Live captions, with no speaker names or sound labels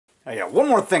Oh yeah, one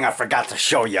more thing I forgot to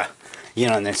show you. You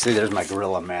know, and they see there's my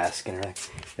gorilla mask, and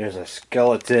there's a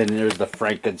skeleton, there's the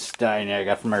Frankenstein I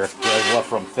got from left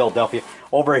from Philadelphia.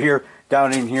 Over here,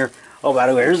 down in here. Oh, by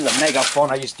the way, here's the megaphone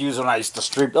I used to use when I used to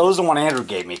stream. Oh, this is the one Andrew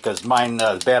gave me because mine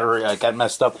battery got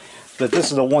messed up. But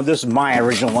this is the one. This is my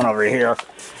original one over here.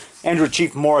 Andrew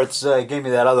Chief Moritz gave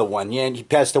me that other one. Yeah, and he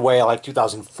passed away like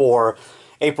 2004.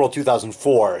 April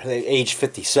 2004, age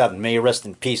 57. May he rest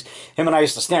in peace. Him and I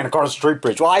used to stand across the street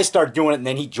bridge. Well, I started doing it, and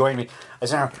then he joined me.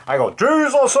 I go,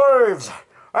 Jesus saves!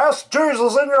 Ask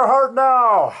Jesus in your heart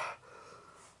now!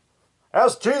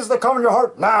 Ask Jesus to come in your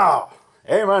heart now!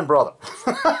 Amen, brother.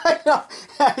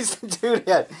 I used to do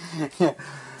that. Yeah.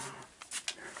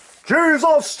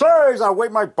 Jesus saves! I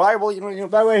weight my Bible. You know,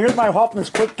 by the way, here's my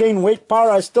Hoffman's Quick Gain Weight Powder.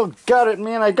 I still got it,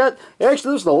 man. Actually, this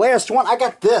is the last one. I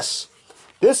got this.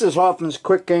 This is Hoffman's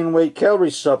Quick Gain Weight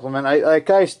Calorie Supplement. I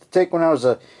used to take when I was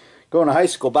going to high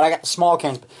school, but I got the small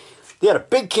cans. They had a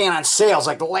big can on sales,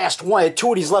 like the last one. I had two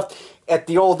of these left at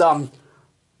the old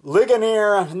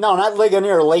Ligonier, no, not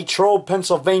Ligonier, Latrobe,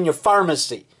 Pennsylvania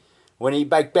pharmacy. When he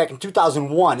back in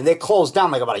 2001, and they closed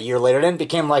down like about a year later. Then it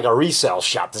became like a resale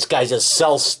shop. This guy just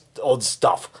sells old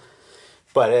stuff.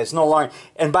 But it's no longer.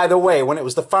 And by the way, when it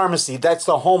was the pharmacy, that's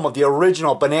the home of the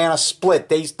original banana split.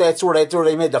 That's where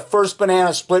they made the first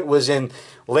banana split. Was in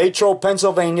Latrobe,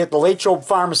 Pennsylvania, the Latrobe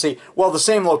Pharmacy. Well, the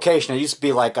same location. It used to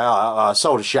be like a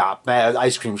soda shop,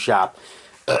 ice cream shop.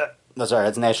 No, sorry,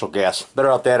 that's natural gas. Better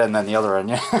out that end than the other end.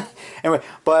 Yeah. Anyway,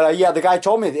 but yeah, the guy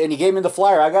told me, and he gave me the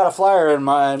flyer. I got a flyer in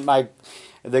the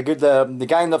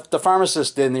guy in the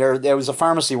pharmacist in there was a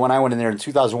pharmacy when I went in there in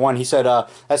 2001. He said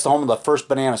that's the home of the first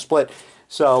banana split.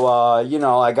 So, you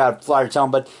know, I got a flyer telling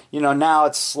him, but, you know, now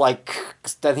it's like,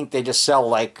 I think they just sell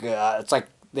like, it's like,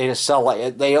 they sell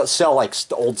like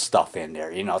old stuff in there,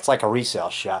 you know, it's like a resale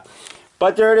shop.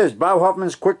 But there it is, Bob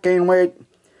Hoffman's Quick Gain Weight.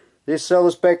 They sell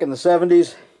this back in the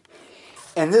 70s.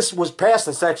 And this was past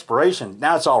its expiration.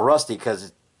 Now it's all rusty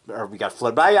because we got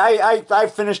flooded. But I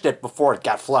finished it before it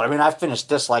got flooded. I mean, I finished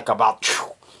this like about,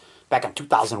 back in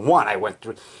 2001, I went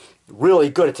through. Really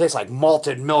good. It tastes like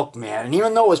malted milk, man. And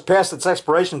even though it was past its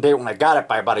expiration date when I got it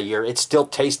by about a year, it still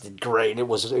tasted great. It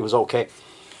was okay.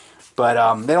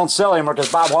 But they don't sell anymore because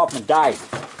Bob Hoffman died.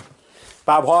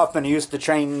 Bob Hoffman used to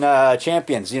train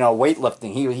champions, you know,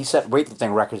 weightlifting. He set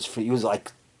weightlifting records. He was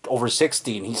like over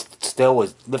 60, and he still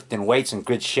was lifting weights in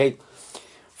good shape.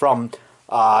 From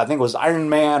I think it was Iron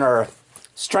Man or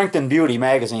Strength and Beauty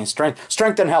magazine.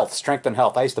 Strength and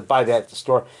Health. I used to buy that at the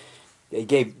store. They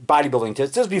gave bodybuilding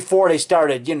tips. This is before they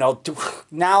started, you know.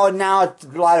 Now a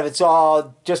lot of it's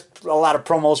all just a lot of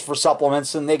promos for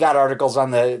supplements, and they got articles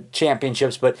on the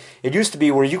championships. But it used to be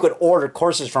where you could order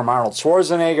courses from Arnold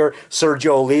Schwarzenegger,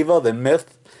 Sergio Oliva, the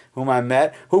Myth, whom I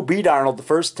met, who beat Arnold the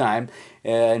first time,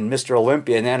 and Mr.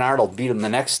 Olympia, and then Arnold beat him the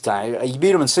next time. He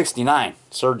beat him in '69,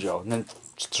 Sergio, and then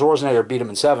Schwarzenegger beat him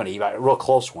in '70. A real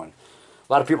close one.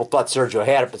 A lot of people thought Sergio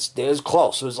had it, but it was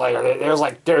close. It was like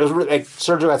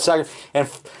Sergio got second, and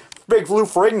Big Lou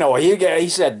Ferrigno, he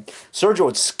said Sergio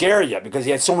would scare you because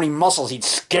he had so many muscles. He'd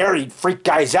freak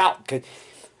guys out.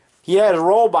 He had a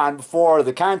robe on before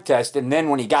the contest, and then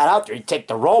when he got out there, he'd take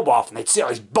the robe off, and they'd see all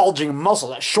these bulging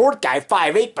muscles. That short guy,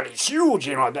 5'8", but he's huge,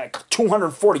 you know, like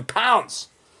 240 pounds.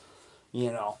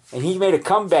 You know, and he made a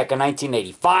comeback in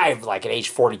 1985, like at age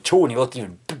 42, and he looked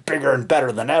even bigger and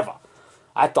better than ever.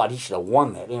 I thought he should have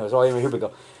won that. Anyway, so here we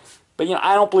go. But, you know,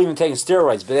 I don't believe in taking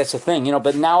steroids, but that's the thing, you know.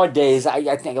 But nowadays,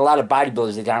 I think a lot of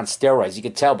bodybuilders, they're on steroids. You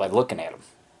can tell by looking at them.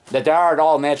 That there aren't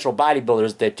all natural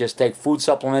bodybuilders that just take food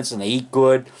supplements and they eat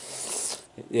good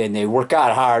and they work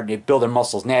out hard and they build their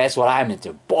muscles. Now, that's what I'm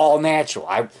into. All natural.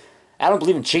 I don't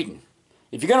believe in cheating.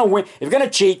 If you're going to win, if you're going to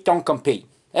cheat, don't compete.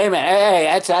 Hey, man,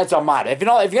 hey, that's a motto. If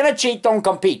you're going to cheat, don't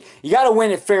compete. You got to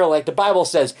win it fairly. Like the Bible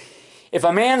says, if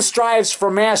a man strives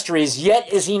for masteries,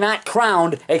 yet is he not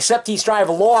crowned, except he strive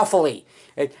lawfully.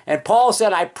 And Paul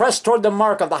said, I press toward the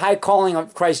mark of the high calling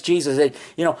of Christ Jesus.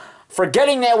 You know,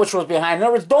 forgetting that which was behind. In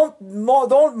other words, don't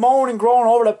moan and groan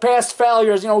over the past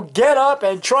failures. You know, get up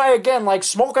and try again like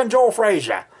Smoking Joe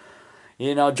Frazier.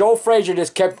 You know, Joe Frazier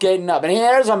just kept getting up. And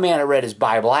there's a man that read his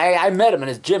Bible. I met him in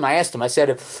his gym. I asked him, I said,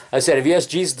 if you asked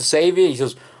Jesus to save you? He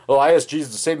says, oh, I asked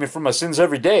Jesus to save me from my sins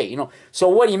every day. You know, so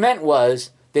what he meant was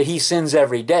that he sins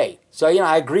every day. So, you know,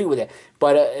 I agree with that.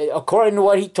 But according to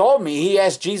what he told me, he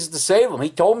asked Jesus to save him. He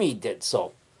told me he did.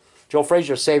 So, Joe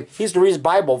Frazier saved. He used to read his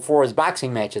Bible before his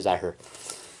boxing matches, I heard.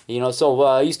 You know,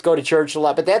 so he used to go to church a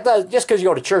lot. But that does, just because you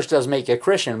go to church doesn't make you a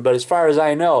Christian. But as far as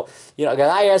I know, you know,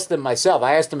 'cause I asked him myself.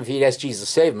 I asked him if he'd asked Jesus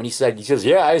to save him. And he says,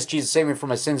 yeah, I asked Jesus to save me from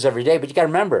my sins every day. But you got to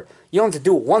remember, you don't have to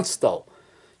do it once, though.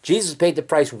 Jesus paid the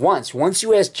price once. Once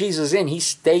you ask Jesus in, he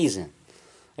stays in.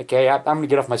 Okay, I'm going to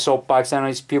get off my soapbox. I know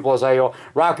these people as I go,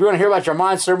 Rock, you want to hear about your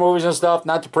monster movies and stuff?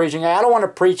 Not to preaching. I don't want to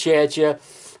preach at you.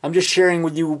 I'm just sharing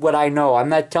with you what I know. I'm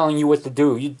not telling you what to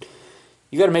do.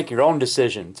 You got to make your own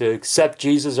decision to accept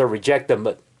Jesus or reject him.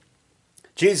 But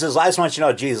Jesus, I just want you to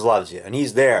know Jesus loves you, and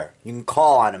he's there. You can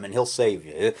call on him, and he'll save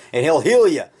you, and he'll heal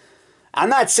you. I'm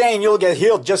not saying you'll get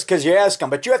healed just because you ask him,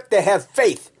 but you have to have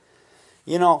faith.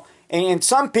 You know, and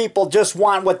some people just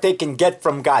want what they can get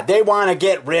from God. They want to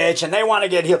get rich, and they want to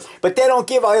get healed, but they don't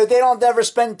they don't ever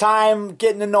spend time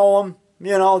getting to know him.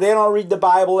 You know, they don't read the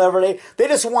Bible ever. They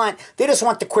just want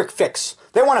the quick fix.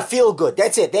 They want to feel good.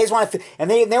 That's it. They just want to, and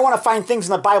they want to find things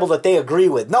in the Bible that they agree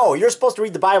with. No, you're supposed to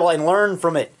read the Bible and learn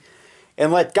from it,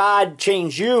 and let God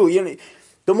change you. You know,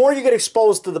 the more you get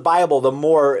exposed to the Bible, the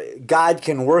more God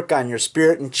can work on your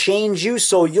spirit and change you,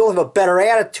 so you'll have a better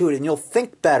attitude and you'll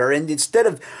think better. And instead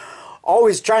of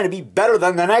always trying to be better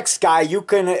than the next guy, you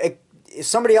can, if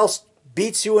somebody else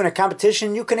beats you in a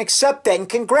competition, you can accept that and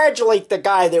congratulate the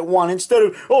guy that won instead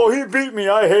of, oh, he beat me,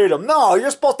 I hate him. No,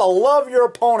 you're supposed to love your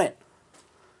opponent.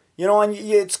 You know, and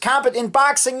it's in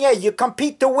boxing, yeah, you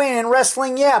compete to win. In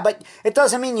wrestling, yeah, but it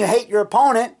doesn't mean you hate your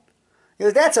opponent.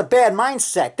 That's a bad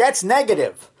mindset. That's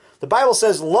negative. The Bible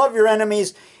says, love your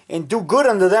enemies and do good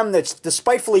unto them that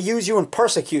despitefully use you and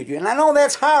persecute you. And I know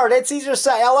that's hard. It's easier to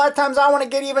say. A lot of times I want to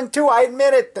get even too. I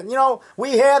admit it. You know,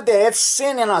 we have that. It's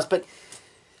sin in us. But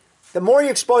the more you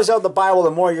expose out the Bible, the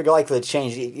more you're likely to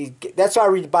change. That's why I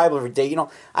read the Bible every day. You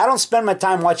know, I don't spend my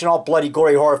time watching all bloody,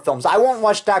 gory horror films. I won't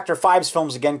watch Dr. Five's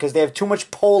films again because they have too much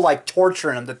pole-like torture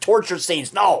in them. The torture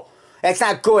scenes, no. That's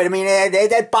not good. I mean,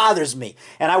 that bothers me.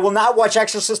 And I will not watch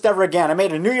Exorcist ever again. I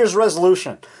made a New Year's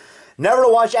resolution. Never to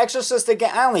watch Exorcist again.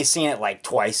 I only seen it like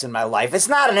twice in my life. It's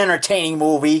not an entertaining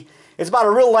movie. It's about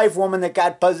a real-life woman that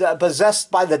got possessed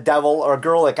by the devil, or a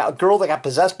girl that got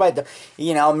possessed by the,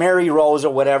 you know, Mary Rose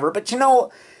or whatever. But you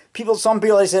know, some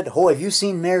people, they said, oh, have you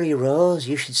seen Mary Rose?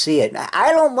 You should see it.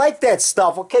 I don't like that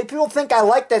stuff, okay? People think I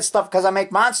like that stuff because I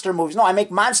make monster movies. No, I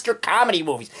make monster comedy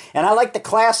movies, and I like the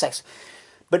classics.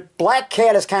 But Black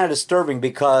Cat is kind of disturbing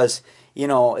because, you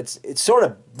know, it's sort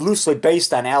of loosely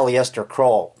based on Aleister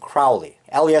Crowley,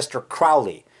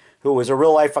 who was a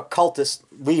real-life occultist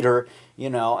leader. You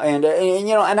know, and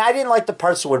I didn't like the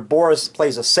parts where Boris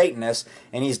plays a Satanist,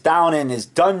 and he's down in his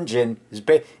dungeon,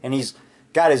 and he's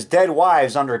got his dead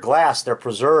wives under glass. They're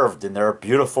preserved, and they're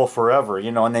beautiful forever,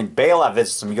 you know. And then Bela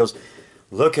visits him. He goes,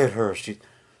 look at her. She,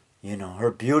 you know,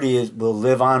 her beauty will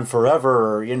live on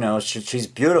forever, or, you know, she's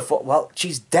beautiful. Well,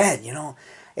 she's dead, you know.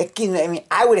 I mean,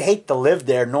 I would hate to live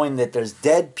there knowing that there's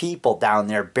dead people down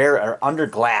there or under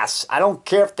glass. I don't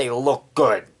care if they look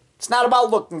good. It's not about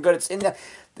looking good. It's in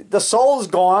the soul's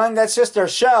gone. That's just their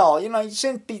shell. You know, you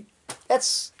shouldn't be.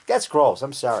 That's gross.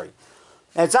 I'm sorry.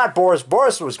 And it's not Boris.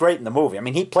 Boris was great in the movie. I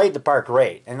mean, he played the part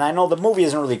great. And I know the movie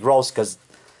isn't really gross because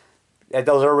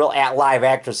those are real live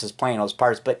actresses playing those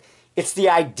parts. But it's the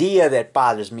idea that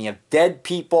bothers me of dead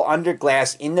people under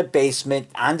glass in the basement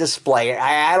on display.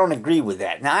 I don't agree with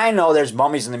that. Now, I know there's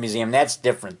mummies in the museum. That's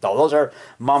different, though. Those are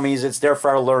mummies. It's there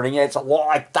for our learning. It's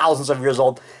like thousands of years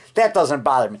old. That doesn't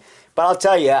bother me. But I'll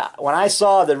tell you, when I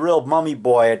saw the real mummy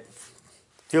boy at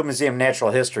Field Museum of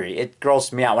Natural History, it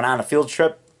grossed me out. When I went on a field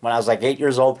trip, when I was like 8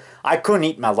 years old, I couldn't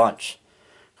eat my lunch.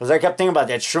 Because I kept thinking about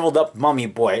that shriveled up mummy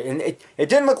boy. And it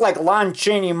didn't look like Lon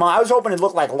Chaney. I was hoping it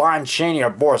looked like Lon Chaney or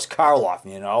Boris Karloff,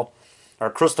 you know, or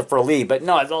Christopher Lee. But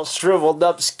no, it's all shriveled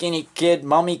up, skinny kid,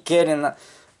 mummy kid. And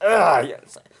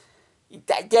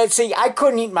see, I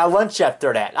couldn't eat my lunch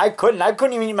after that. I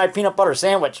couldn't even eat my peanut butter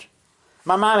sandwich.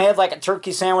 My mom had like a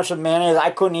turkey sandwich with mayonnaise. I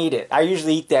couldn't eat it. I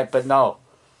usually eat that, but no.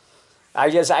 I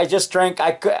just drank.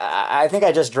 I think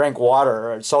I just drank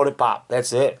water or soda pop.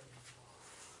 That's it.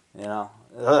 You know.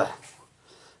 Ugh.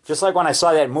 Just like when I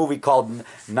saw that movie called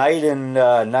Night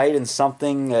and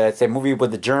something. It's a movie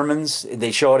with the Germans.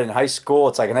 They show it in high school.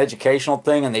 It's like an educational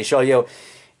thing, and they show you.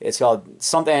 It's called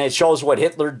something. And it shows what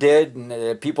Hitler did,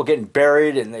 and people getting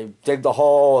buried, and they dig the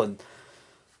hole, and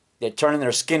they're turning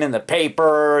their skin into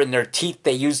paper, and their teeth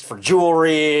they used for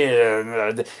jewelry,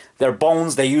 and their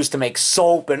bones they used to make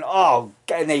soap, and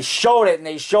and they showed it, and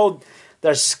they showed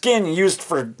their skin used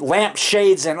for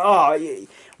lampshades, and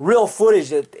real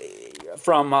footage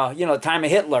from the time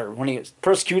of Hitler when he was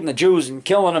persecuting the Jews and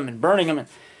killing them and burning them. And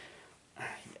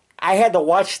I had to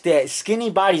watch that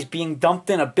skinny bodies being dumped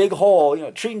in a big hole, you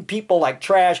know, treating people like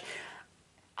trash.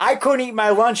 I couldn't eat my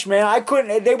lunch, man. I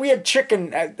couldn't. We had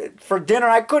chicken for dinner.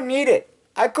 I couldn't eat it.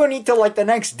 I couldn't eat till like the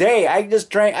next day. I just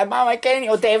drank. Mom, I can't eat.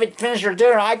 Oh, David, finish your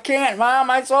dinner. I can't,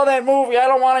 Mom. I saw that movie. I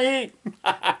don't want to eat.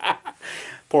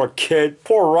 Poor kid.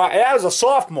 Poor Ryan. I was a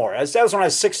sophomore. That was when I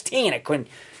was 16. I couldn't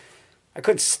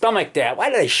stomach that. Why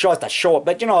do they show it?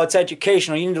 But, you know, it's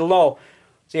educational. You need to know.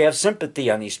 So you have sympathy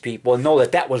on these people and know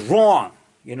that that was wrong.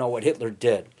 You know what Hitler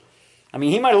did. I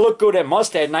mean, he might have looked good at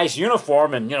mustache, nice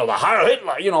uniform, and, you know, the Heil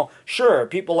Hitler, you know. Sure,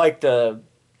 people like to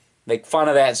make fun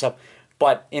of that and stuff.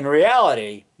 But in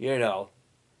reality, you know,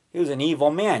 he was an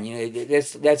evil man. You know,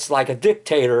 that's like a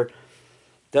dictator.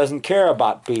 Doesn't care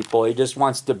about people. He just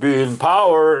wants to be in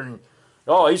power. And,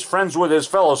 oh, he's friends with his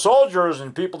fellow soldiers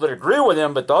and people that agree with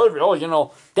him. But the other, oh, you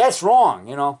know, that's wrong,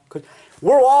 you know. 'Cause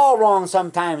we're all wrong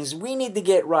sometimes. We need to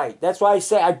get right. That's why I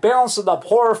say I balance it up.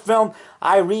 Horror film,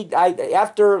 I read,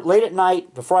 after, late at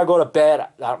night, before I go to bed,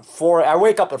 I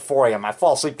wake up at 4 a.m. I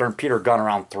fall asleep during Peter Gunn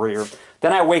around 3.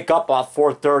 Then I wake up about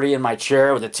 4:30 in my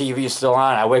chair with the TV still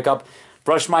on. I wake up,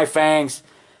 brush my fangs,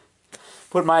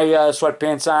 put my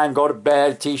sweatpants on, go to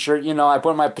bed, t-shirt, you know, I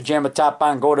put my pajama top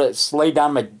on, go to lay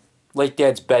down my late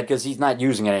dad's bed because he's not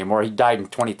using it anymore. He died in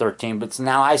 2013, but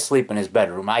now I sleep in his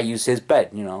bedroom. I use his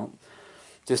bed, you know,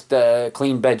 just a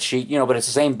clean bed sheet, you know, but it's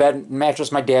the same bed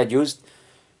mattress my dad used.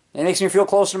 It makes me feel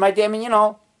closer to my dad. I mean, you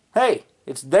know, hey,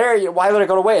 it's there. Why let it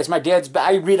go away? It's my dad's bed.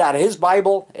 I read out of his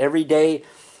Bible every day.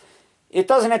 It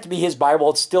doesn't have to be his Bible.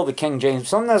 It's still the King James.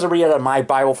 Sometimes I read out of my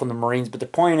Bible from the Marines, but the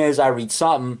point is I read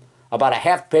something about a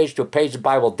half page to a page of the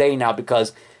Bible a day now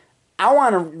because I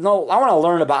want to know, I want to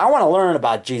learn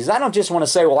about Jesus. I don't just want to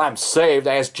say, well, I'm saved.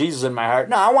 I ask Jesus in my heart.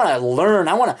 No, I want to learn.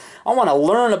 I want to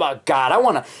learn about God.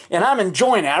 And I'm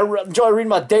enjoying it. I enjoy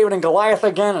reading about David and Goliath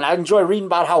again, and I enjoy reading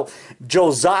about how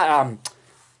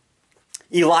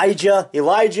Elijah,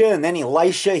 and then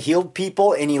Elisha healed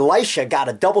people, and Elisha got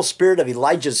a double spirit of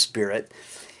Elijah's spirit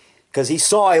because he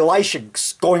saw Elisha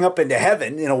going up into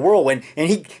heaven in a whirlwind, and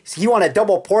he wanted a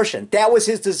double portion. That was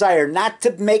his desire, not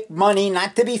to make money,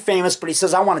 not to be famous, but he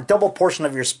says, I want a double portion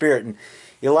of your spirit. And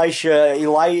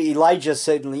Elijah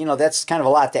said, you know, that's kind of a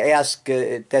lot to ask.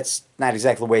 That's not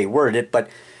exactly the way he worded it, but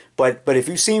if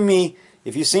you see me,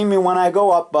 when I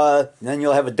go up, then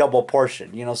you'll have a double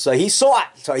portion. You know, so he saw it.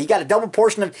 So he got a double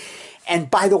portion of.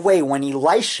 And by the way, when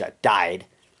Elisha died,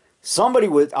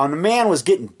 a man was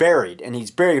getting buried, and he's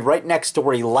buried right next to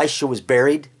where Elisha was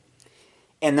buried.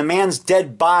 And the man's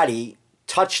dead body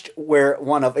touched where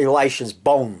one of Elisha's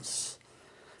bones,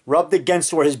 rubbed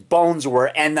against where his bones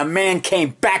were, and the man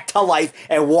came back to life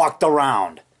and walked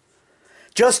around,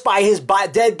 just by his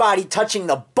dead body touching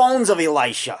the bones of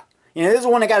Elisha. You know, this is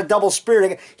one that got a double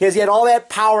spirit because he had all that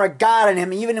power of God in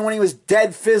him, even when he was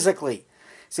dead physically.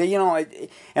 See, you know,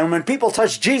 and when people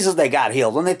touched Jesus, they got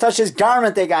healed. When they touched his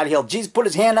garment, they got healed. Jesus put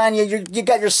his hand on you, you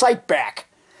got your sight back.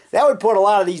 That would put a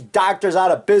lot of these doctors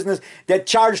out of business that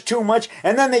charge too much,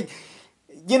 and then they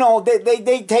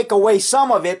take away some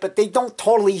of it, but they don't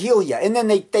totally heal you. And then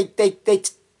they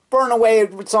burn away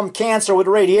with some cancer with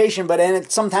radiation, but then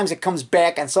sometimes it comes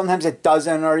back, and sometimes it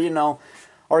doesn't, or, you know,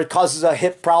 or it causes a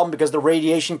hip problem because the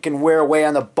radiation can wear away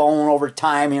on the bone over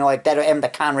time. You know, like that happened to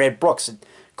Conrad Brooks. It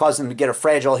caused him to get a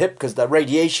fragile hip because the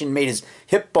radiation made his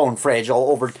hip bone fragile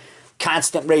over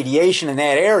constant radiation in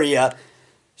that area.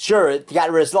 Sure, it got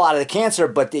rid of a lot of the cancer,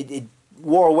 but it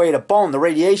wore away the bone, the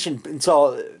radiation. And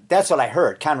so that's what I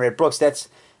heard. Conrad Brooks, that's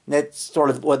sort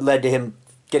of what led to him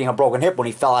getting a broken hip when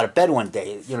he fell out of bed one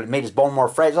day. You know, it made his bone more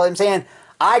fragile. I'm saying,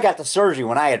 I got the surgery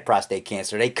when I had prostate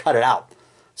cancer. They cut it out.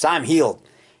 So I'm healed.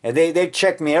 And they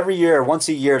check me every year, once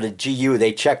a year, the GU,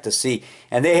 they check to see.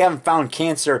 And they haven't found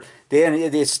cancer.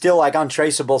 It's still like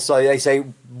untraceable. So they say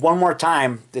one more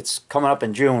time, it's coming up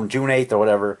in June 8th or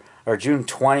whatever, or June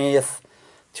 20th,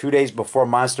 2 days before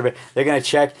Monster. They're going to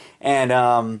check.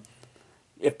 And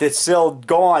if it's still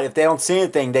gone, if they don't see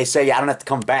anything, they say, I don't have to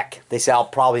come back. They say, I'll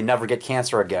probably never get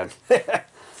cancer again. But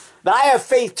I have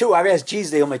faith too. I've asked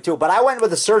Jesus to heal me too. But I went with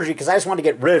the surgery because I just wanted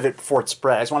to get rid of it before it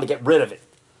spread. I just wanted to get rid of it.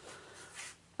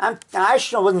 I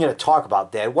wasn't going to talk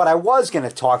about that. What I was going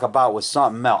to talk about was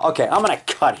something else. Okay, I'm going to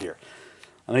cut here.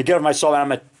 I'm going to get off myself and I'm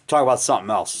going to talk about something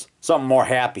else. Something more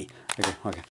happy. Okay.